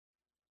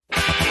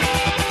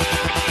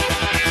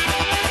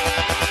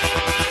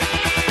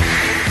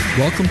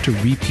Welcome to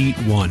Repeat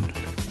 1,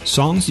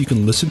 songs you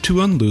can listen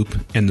to on loop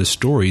and the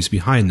stories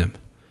behind them.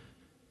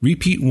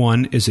 Repeat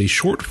 1 is a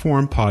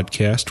short-form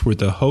podcast where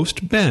the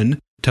host,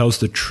 Ben, tells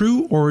the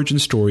true origin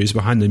stories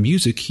behind the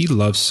music he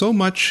loves so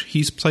much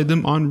he's played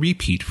them on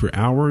repeat for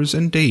hours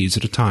and days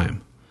at a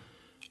time.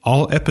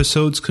 All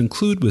episodes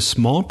conclude with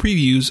small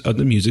previews of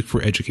the music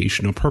for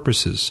educational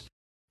purposes.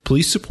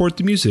 Please support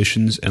the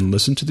musicians and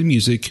listen to the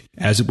music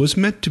as it was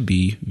meant to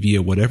be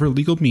via whatever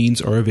legal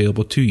means are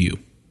available to you.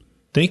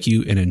 Thank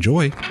you and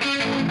enjoy.